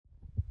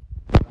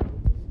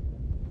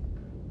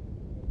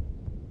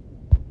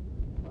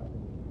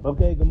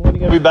Okay, good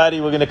morning,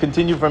 everybody. We're going to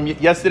continue from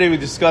yesterday. We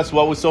discussed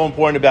what was so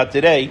important about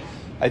today.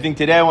 I think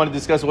today I want to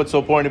discuss what's so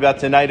important about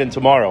tonight and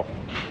tomorrow.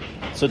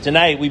 So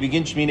tonight we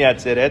begin Shemini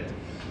Aseret,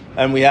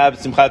 and we have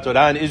Simcha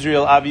Torah and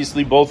Israel.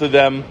 Obviously, both of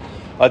them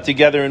are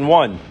together in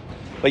one.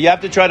 But you have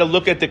to try to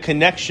look at the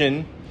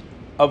connection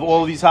of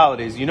all of these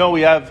holidays. You know,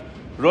 we have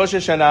Rosh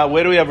Hashana.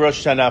 Where do we have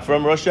Rosh Hashana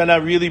from? Rosh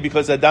Hashana really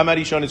because Adam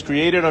HaRishon is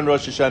created on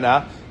Rosh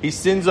Hashana. He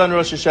sins on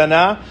Rosh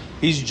Hashana.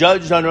 He's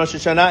judged on Rosh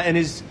Hashana, and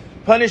his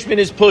punishment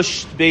is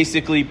pushed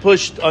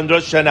on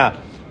Rosh Hashana.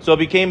 So it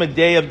became a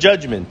day of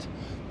judgment.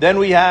 Then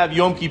we have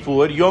Yom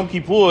Kippur. Yom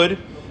Kippur,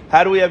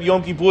 how do we have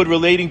Yom Kippur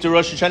relating to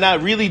Rosh Hashana?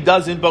 It really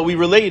doesn't, but we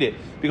relate it.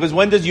 Because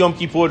when does Yom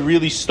Kippur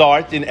really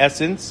start in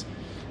essence?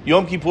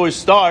 Yom Kippur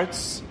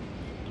starts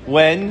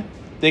when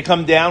they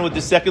come down with the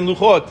second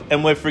luchot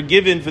and we're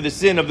forgiven for the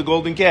sin of the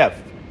golden calf.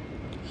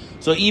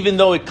 So even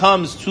though it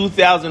comes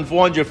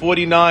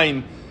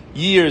 2,449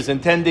 years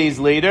and 10 days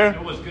later,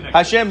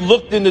 Hashem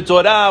looked in the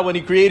Torah when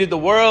He created the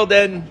world,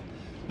 and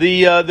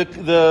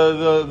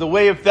the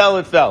way it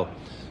fell.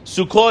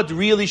 Sukkot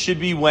really should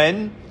be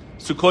when?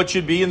 Sukkot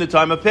should be in the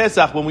time of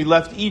Pesach, when we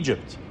left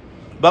Egypt.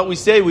 But we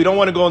say we don't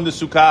want to go in the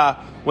Sukkah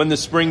when the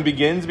spring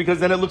begins,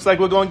 because then it looks like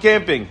we're going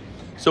camping.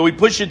 So we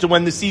push it to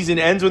when the season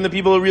ends, when the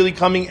people are really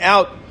coming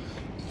out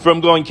from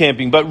going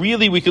camping. But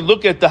really, we could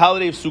look at the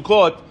holiday of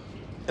Sukkot,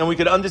 and we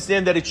could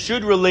understand that it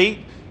should relate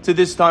to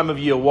this time of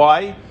year.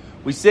 Why?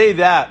 We say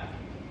that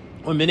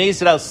when Bnei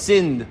Israel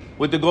sinned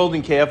with the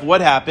golden calf,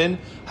 what happened?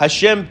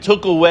 Hashem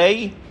took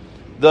away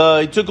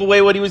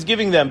what He was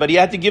giving them, but He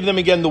had to give them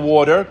again the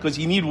water, because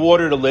you need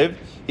water to live.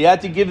 He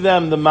had to give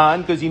them the man,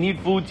 because you need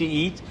food to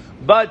eat.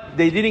 But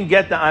they didn't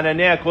get the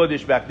Ananei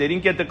HaKodesh back. They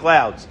didn't get the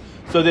clouds.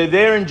 So they're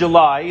there in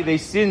July. They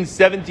sinned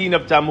 17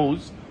 of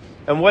Tammuz.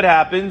 And what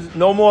happens?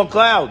 No more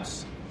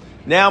clouds.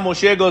 Now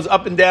Moshe goes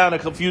up and down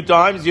a few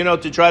times,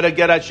 to try to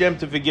get Hashem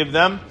to forgive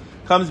them.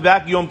 Comes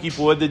back Yom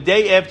Kippur. The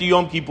day after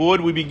Yom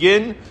Kippur, we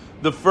begin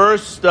the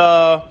first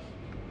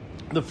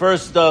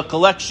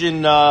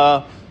collection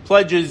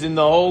pledges in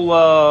the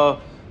whole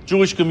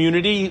Jewish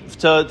community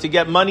to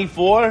get money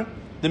for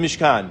the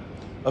Mishkan.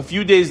 A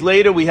few days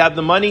later, we have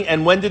the money.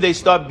 And when do they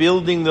start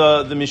building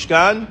the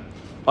Mishkan?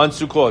 On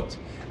Sukkot.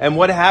 And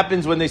what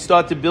happens when they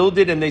start to build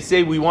it and they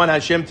say, we want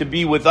Hashem to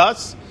be with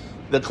us?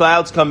 The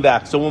clouds come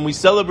back. So when we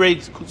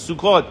celebrate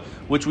Sukkot,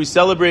 which we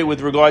celebrate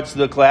with regards to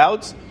the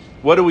clouds,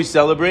 what are we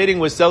celebrating?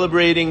 We're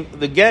celebrating,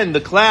 again, the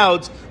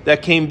clouds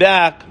that came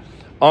back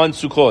on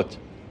Sukkot.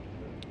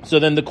 So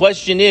then the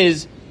question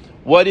is,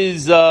 what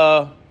is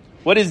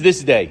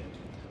this day?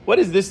 What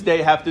does this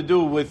day have to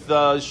do with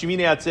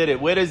Shemini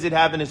Aseret? Where does it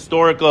have an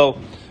historical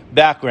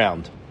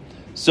background?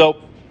 So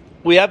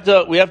we have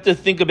to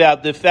think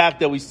about the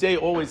fact that we say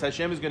always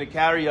Hashem is going to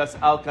carry us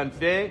al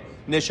kanfei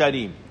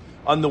nesharim,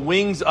 on the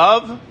wings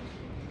of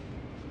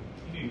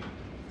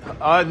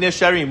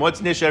nesharim.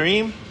 What's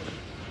nesharim?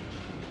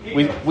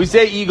 We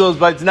say eagles,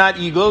 but it's not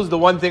eagles. The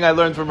one thing I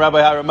learned from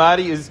Rabbi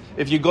Haramati is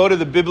if you go to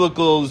the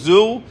biblical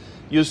zoo,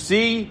 you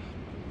see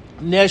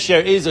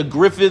Nesher is a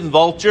griffin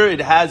vulture. It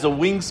has a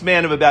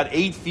wingspan of about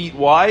 8 feet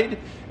wide.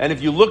 And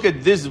if you look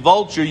at this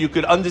vulture, you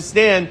could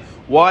understand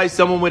why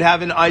someone would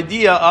have an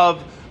idea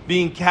of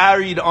being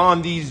carried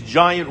on these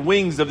giant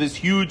wings of this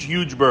huge,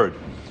 huge bird.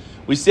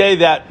 We say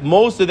that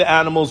most of the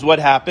animals, what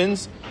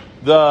happens?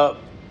 The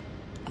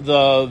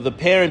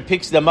parent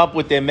picks them up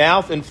with their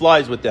mouth and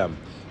flies with them.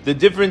 The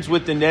difference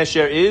with the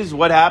Nesher is,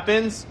 what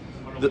happens?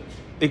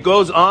 It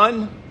goes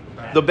on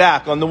the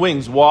back, on the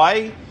wings.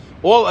 Why?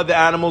 All of the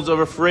animals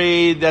are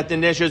afraid that the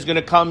Nesher is going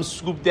to come,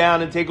 scoop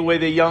down, and take away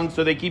their young,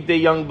 so they keep their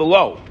young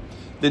below.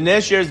 The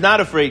Nesher is not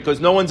afraid, because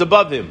no one's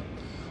above him.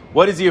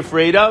 What is he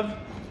afraid of?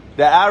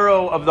 The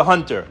arrow of the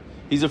hunter.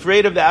 He's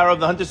afraid of the arrow of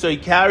the hunter, so he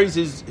carries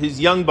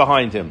his young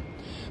behind him.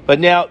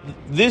 But now,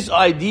 this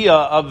idea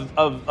of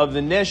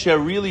the Nesher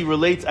really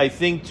relates, I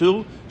think,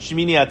 to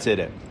Shemini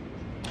Aseret.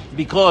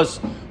 Because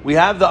we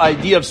have the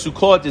idea of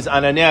Sukkot is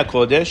Ananei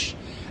HaKodesh,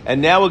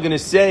 and now we're going to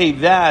say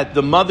that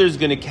the mother's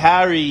going to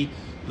carry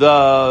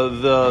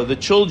the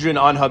children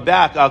on her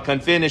back, al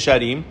kanfei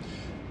nesharim.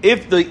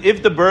 If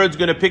the bird's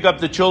going to pick up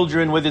the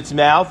children with its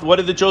mouth, what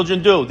do the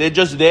children do? They're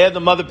just there, the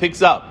mother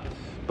picks up.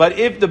 But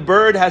if the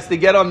bird has to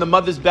get on the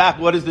mother's back,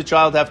 what does the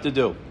child have to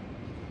do?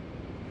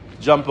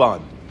 Jump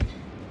on.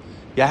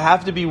 You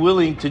have to be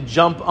willing to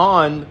jump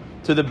on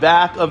to the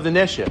back of the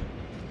Nesher.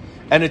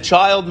 And a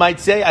child might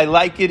say, I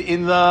like it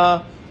in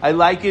the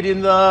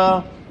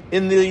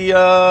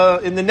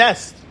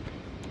nest.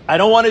 I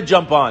don't want to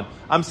jump on.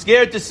 I'm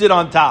scared to sit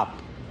on top.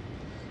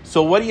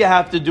 So what do you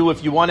have to do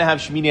if you want to have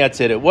Shemini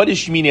Aseret? What is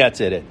Shemini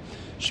Aseret?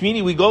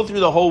 Shemini, we go through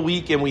the whole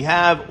week and we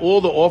have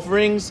all the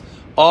offerings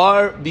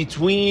are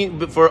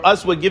for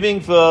us, we're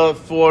giving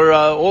for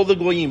all the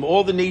goyim,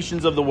 all the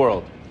nations of the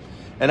world.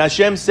 And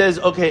Hashem says,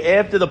 okay,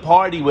 after the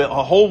party where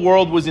a whole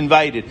world was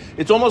invited,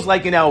 it's almost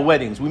like in our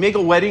weddings. We make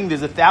a wedding,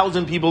 there's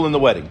 1,000 people in the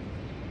wedding.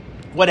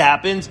 What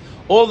happens?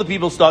 All the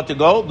people start to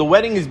go. The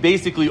wedding is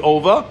basically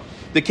over.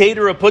 The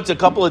caterer puts a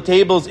couple of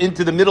tables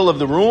into the middle of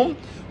the room.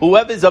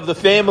 Whoever's of the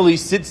family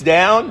sits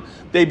down.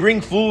 They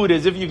bring food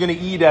as if you're going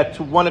to eat at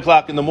 1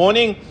 o'clock in the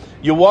morning.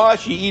 You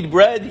wash, you eat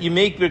bread, you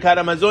make Birkat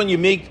Hamazon, you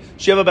make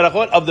Sheva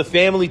Barachot of the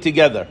family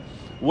together.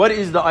 What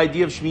is the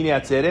idea of Shemini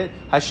Aseret?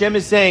 Hashem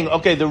is saying,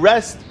 okay, the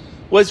rest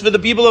was for the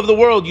people of the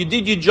world. You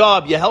did your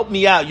job. You helped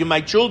me out. You're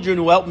my children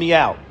who helped me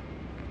out.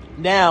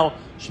 Now,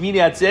 Shemini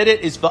Aseret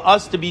is for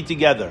us to be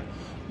together.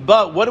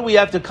 But what do we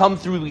have to come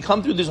through? We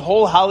come through this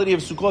whole holiday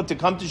of Sukkot to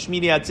come to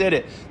Shemini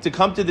Aseret, to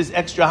come to this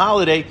extra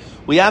holiday.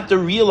 We have to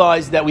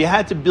realize that we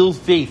had to build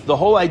faith. The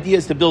whole idea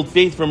is to build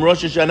faith from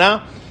Rosh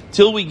Hashana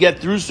till we get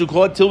through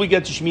Sukkot, till we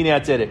get to Shemini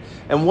Aseret.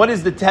 And what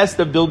is the test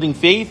of building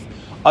faith?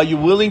 Are you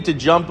willing to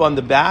jump on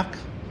the back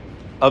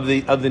of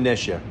the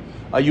nesher?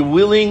 Are you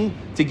willing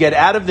to get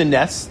out of the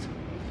nest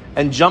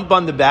and jump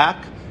on the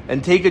back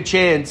and take a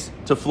chance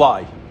to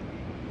fly?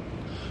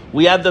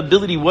 We have the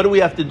ability. What do we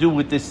have to do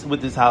with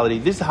this holiday?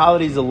 This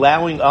holiday is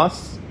allowing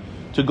us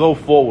to go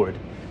forward.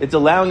 It's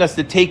allowing us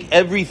to take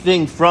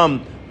everything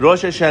from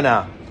Rosh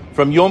Hashana,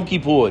 from Yom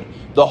Kippur,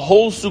 the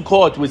whole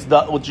Sukkot,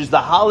 which is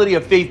the holiday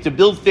of faith, to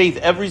build faith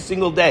every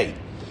single day.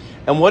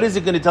 And what is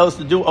it going to tell us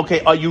to do?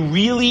 Okay, are you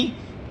really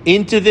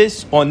into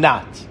this or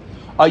not?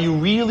 Are you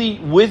really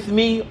with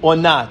me or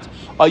not?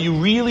 Are you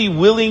really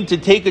willing to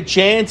take a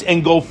chance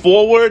and go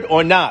forward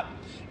or not?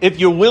 If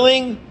you're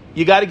willing,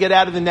 you got to get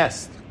out of the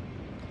nest.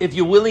 If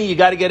you're willing, you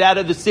got to get out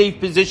of the safe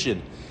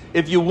position.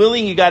 If you're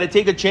willing, you got to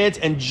take a chance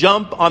and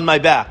jump on my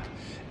back.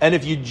 And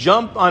if you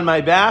jump on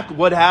my back,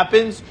 what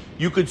happens?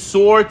 You could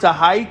soar to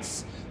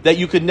heights that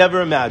you could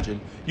never imagine.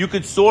 You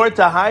could soar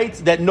to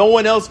heights that no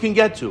one else can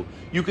get to.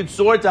 You could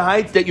soar to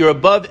heights that you're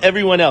above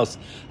everyone else.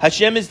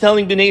 Hashem is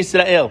telling Bnei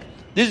Israel,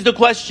 this is the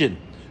question.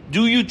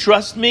 Do you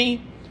trust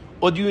me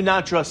or do you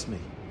not trust me?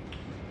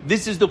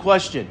 This is the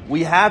question.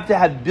 We have to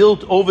have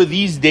built over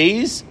these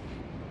days.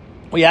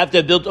 We have to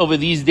have built over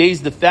these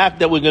days the fact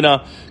that we're going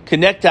to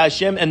connect to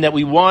Hashem and that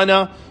we want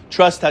to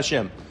trust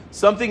Hashem.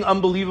 Something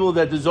unbelievable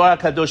that the Zohar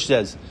Kadosh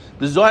says.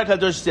 The Zohar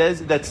Kadosh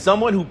says that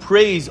someone who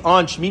prays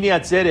on Shemini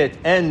Aseret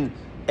and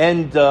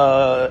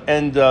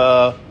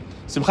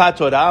Simcha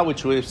Torah,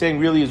 which we're saying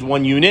really is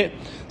one unit,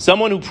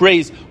 someone who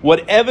prays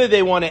whatever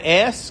they want to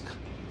ask,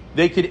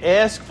 they could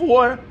ask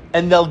for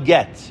and they'll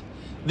get.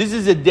 This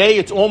is a day,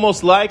 it's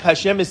almost like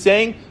Hashem is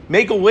saying,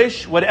 make a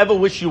wish, whatever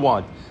wish you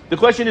want. The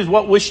question is,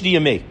 what wish do you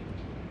make?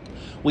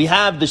 We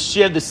have the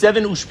 7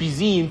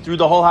 ushpizin through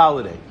the whole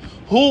holiday.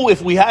 Who,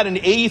 if we had an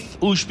 8th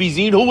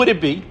ushpizin, who would it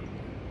be?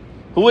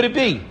 Who would it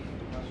be?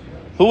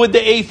 Who would the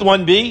 8th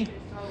one be?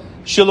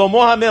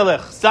 Shlomo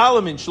HaMelech.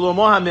 Solomon,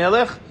 Shlomo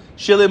HaMelech,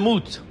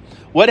 Shelemut.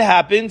 What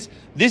happens?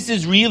 This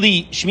is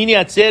really, Shemini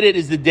Atzeret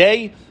is the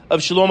day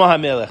of Shlomo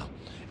HaMelech.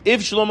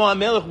 If Shlomo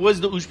HaMelech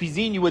was the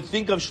ushpizin, you would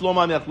think of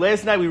Shlomo HaMelech.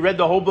 Last night we read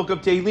the whole book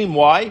of Tehillim.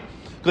 Why?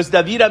 Because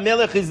David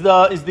HaMelech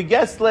is the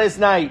guest last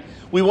night.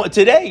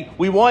 Today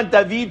we want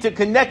David to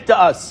connect to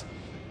us.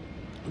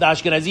 The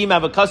Ashkenazim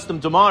have a custom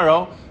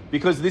tomorrow,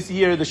 because this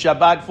year the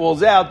Shabbat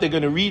falls out, they're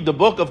going to read the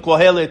book of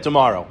Kohelet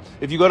tomorrow.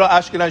 If you go to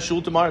Ashkenaz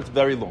Shul tomorrow, it's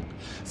very long.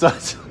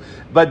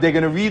 But they're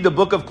going to read the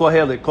book of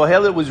Kohelet.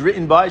 Kohelet was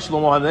written by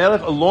Shlomo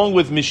HaMelech along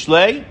with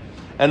Mishlei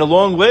and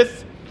along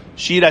with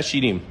Shir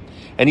HaShirim.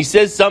 And he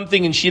says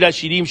something in Shir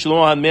HaShirim,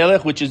 Shlomo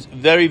HaMelech, which is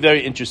very,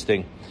 very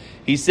interesting.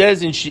 He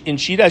says in Shir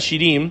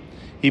HaShirim,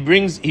 he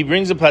brings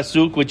a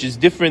pasuk which is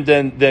different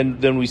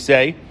than we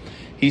say.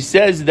 He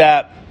says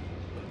that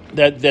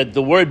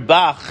the word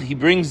bach, he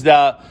brings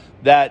that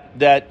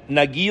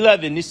nagila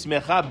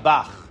v'nismecha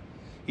bach.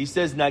 He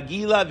says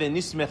nagila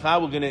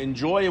v'nismecha, we're going to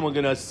enjoy and we're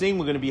going to sing,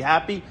 we're going to be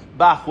happy.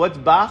 Bach, what's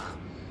bach?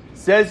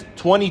 Says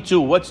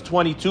 22. What's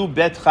 22?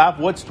 Bet chaf,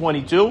 what's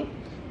 22?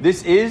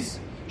 This is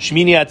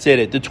Shemini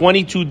Atzeret, the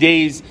 22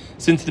 days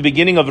since the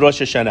beginning of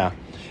Rosh Hashana.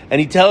 And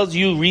he tells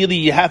you, really,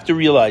 you have to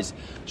realize,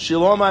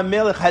 Shalom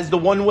HaMelech has the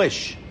one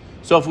wish.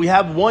 So if we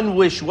have one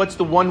wish, what's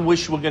the one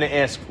wish we're going to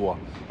ask for?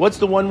 What's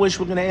the one wish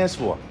we're going to ask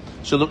for?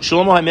 Shalom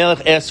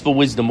HaMelech asks for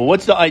wisdom. Well,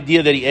 what's the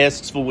idea that he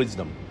asks for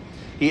wisdom?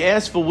 He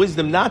asks for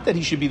wisdom, not that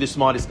he should be the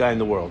smartest guy in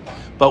the world,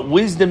 but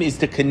wisdom is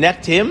to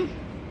connect him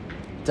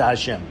to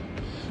Hashem.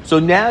 So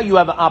now you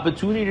have an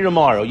opportunity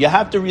tomorrow. You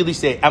have to really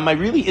say, am I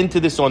really into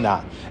this or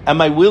not?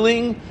 Am I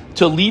willing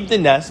to leave the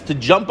nest, to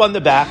jump on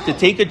the back, to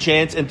take a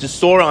chance, and to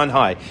soar on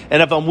high?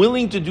 And if I'm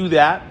willing to do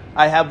that,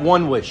 I have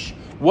one wish.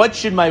 What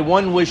should my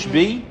one wish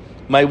be?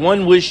 My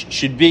one wish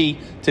should be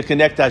to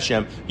connect to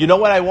Hashem. You know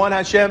what I want,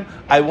 Hashem?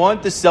 I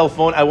want the cell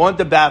phone, I want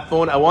the bat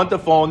phone, I want the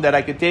phone that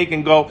I could take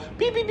and go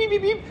beep, beep, beep,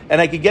 beep, beep,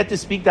 and I could get to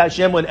speak to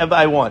Hashem whenever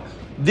I want.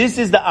 This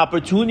is the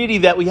opportunity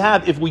that we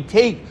have if we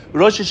take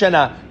Rosh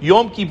Hashana,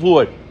 Yom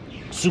Kippur,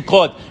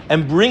 Sukkot,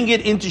 and bring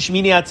it into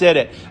Shemini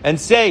Atzeret and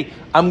say,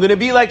 I'm going to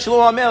be like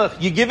Shlomo HaMelech.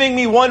 You're giving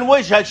me one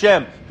wish,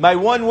 Hashem. My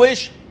one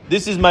wish,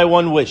 this is my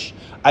one wish.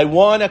 I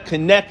want to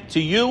connect to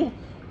you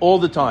all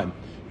the time.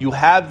 You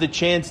have the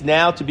chance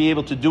now to be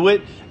able to do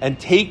it and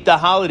take the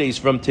holidays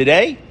from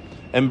today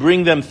and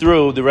bring them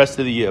through the rest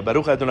of the year.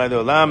 Baruch Adonai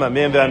Le'olam,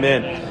 Amen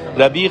v'Amen.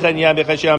 Rabbi Chania b'Chashem.